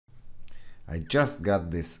I just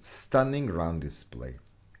got this stunning round display.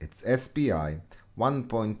 It's SPI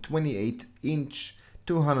 1.28 inch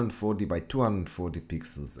 240 by 240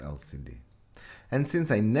 pixels LCD. And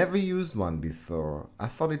since I never used one before, I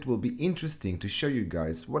thought it will be interesting to show you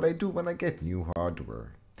guys what I do when I get new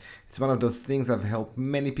hardware. It's one of those things I've helped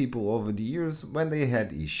many people over the years when they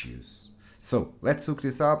had issues. So let's hook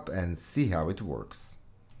this up and see how it works.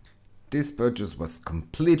 This purchase was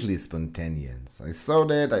completely spontaneous. I saw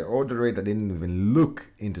that, I ordered it, I didn't even look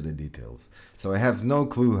into the details. So I have no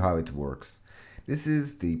clue how it works. This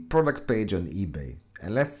is the product page on eBay,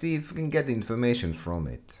 and let's see if we can get information from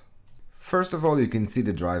it. First of all, you can see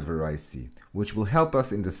the driver IC, which will help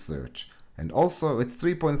us in the search. And also it's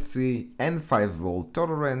 3.3 and 5 volt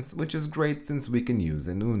tolerance, which is great since we can use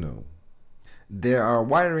an Uno. There are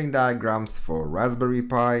wiring diagrams for Raspberry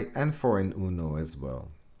Pi and for an Uno as well.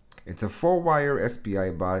 It's a 4-wire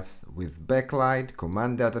SPI bus with backlight,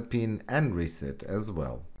 command data pin and reset as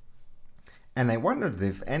well. And I wondered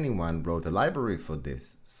if anyone wrote a library for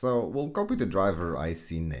this, so we'll copy the driver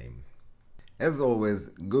IC name. As always,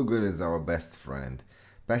 Google is our best friend.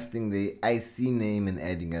 Pasting the IC name and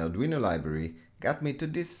adding an Arduino library got me to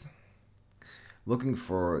this. Looking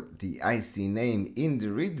for the IC name in the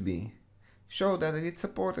README showed that it's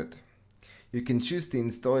supported. You can choose to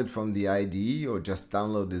install it from the IDE or just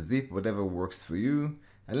download the zip, whatever works for you,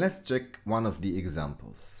 and let's check one of the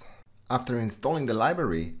examples. After installing the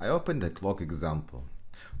library, I opened the clock example.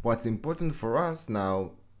 What's important for us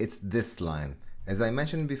now, it's this line. As I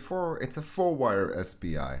mentioned before, it's a 4-wire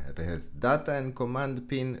SPI that has data and command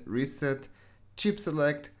pin, reset, chip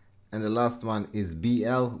select, and the last one is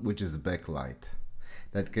BL, which is backlight.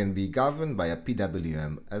 That can be governed by a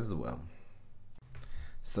PWM as well.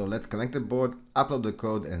 So let's connect the board, upload the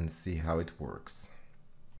code and see how it works.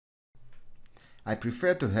 I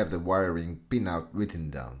prefer to have the wiring pinout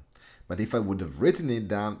written down, but if I would have written it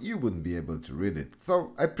down, you wouldn't be able to read it,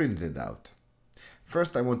 so I printed it out.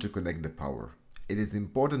 First I want to connect the power. It is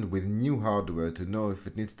important with new hardware to know if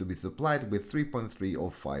it needs to be supplied with 3.3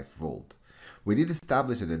 or 5 volt. We did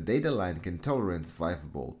establish that the data line can tolerance 5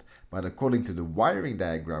 volt, but according to the wiring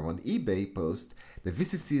diagram on eBay post, the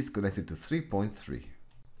VCC is connected to 3.3.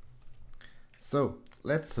 So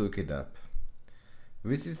let's hook it up.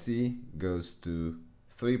 VCC goes to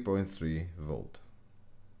 3.3 volt.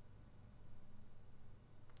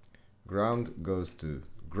 Ground goes to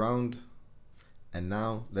ground. And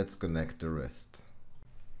now let's connect the rest.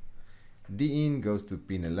 DIN goes to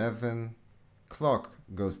pin 11, clock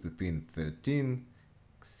goes to pin 13,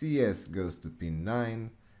 CS goes to pin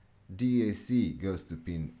 9, DAC goes to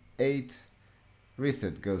pin 8,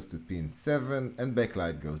 reset goes to pin 7 and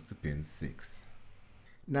backlight goes to pin 6.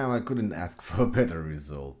 Now I couldn't ask for a better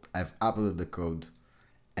result. I've uploaded the code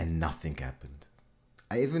and nothing happened.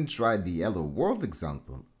 I even tried the Hello World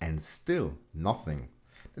example and still nothing.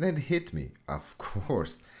 Then it hit me, of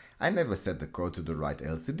course, I never set the code to the right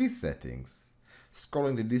LCD settings.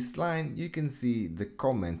 Scrolling to this line, you can see the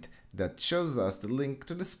comment that shows us the link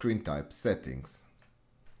to the screen type settings.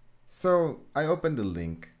 So I open the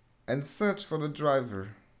link and search for the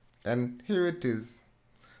driver, and here it is.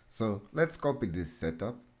 So let's copy this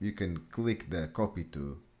setup. You can click the copy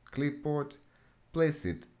to clipboard, place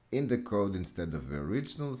it in the code instead of the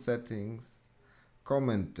original settings,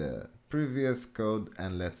 comment the previous code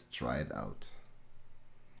and let's try it out.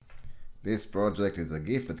 This project is a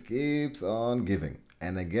gift that keeps on giving,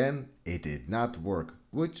 and again it did not work,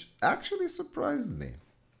 which actually surprised me.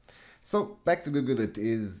 So back to Google it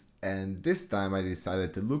is, and this time I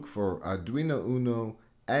decided to look for Arduino Uno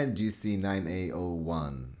and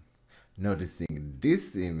GC9A01. Noticing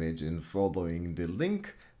this image and following the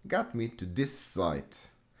link got me to this site,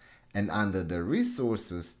 and under the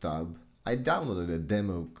resources tab I downloaded a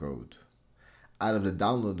demo code. Out of the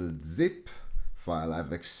downloaded zip file,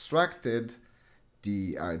 I've extracted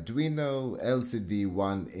the Arduino LCD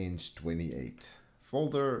 1" 28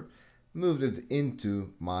 folder, moved it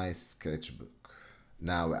into my sketchbook.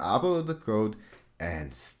 Now I upload the code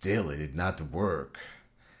and still it did not work.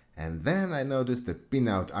 And then I noticed the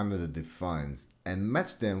pinout under the defines and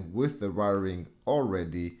matched them with the wiring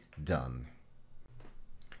already done.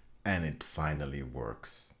 And it finally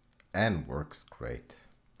works. And works great.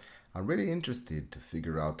 I'm really interested to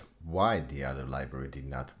figure out why the other library did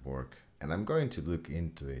not work, and I'm going to look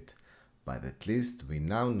into it, but at least we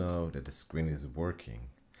now know that the screen is working.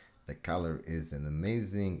 The color is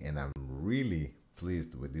amazing and I'm really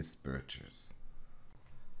pleased with this purchase.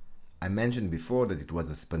 I mentioned before that it was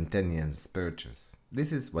a spontaneous purchase.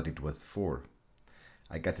 This is what it was for.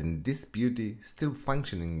 I got in this beauty, still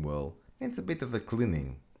functioning well, needs a bit of a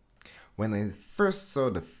cleaning. When I first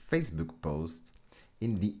saw the Facebook post,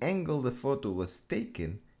 in the angle the photo was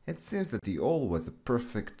taken, it seems that the hole was a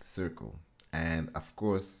perfect circle, and of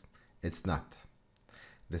course it's not.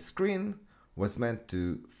 The screen was meant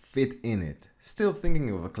to fit in it, still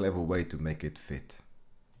thinking of a clever way to make it fit.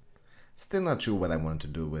 Still not sure what I want to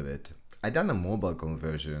do with it. I done a mobile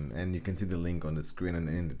conversion and you can see the link on the screen and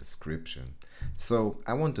in the description. So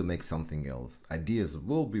I want to make something else. Ideas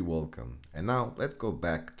will be welcome. And now let's go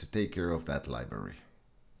back to take care of that library.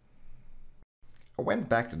 I went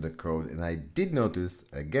back to the code and I did notice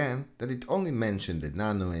again that it only mentioned the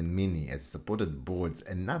Nano and Mini as supported boards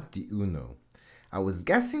and not the Uno. I was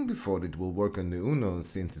guessing before that it will work on the Uno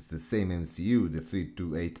since it's the same MCU, the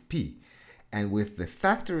 328P, and with the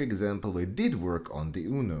factory example it did work on the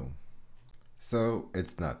Uno. So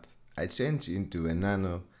it's not. I changed into a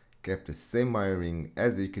Nano, kept the same wiring,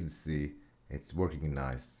 as you can see, it's working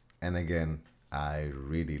nice. And again, I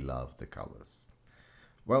really love the colors.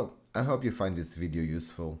 Well, I hope you find this video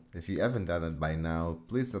useful. If you haven't done it by now,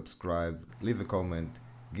 please subscribe, leave a comment,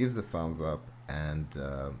 give a thumbs up, and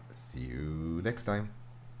see you next time.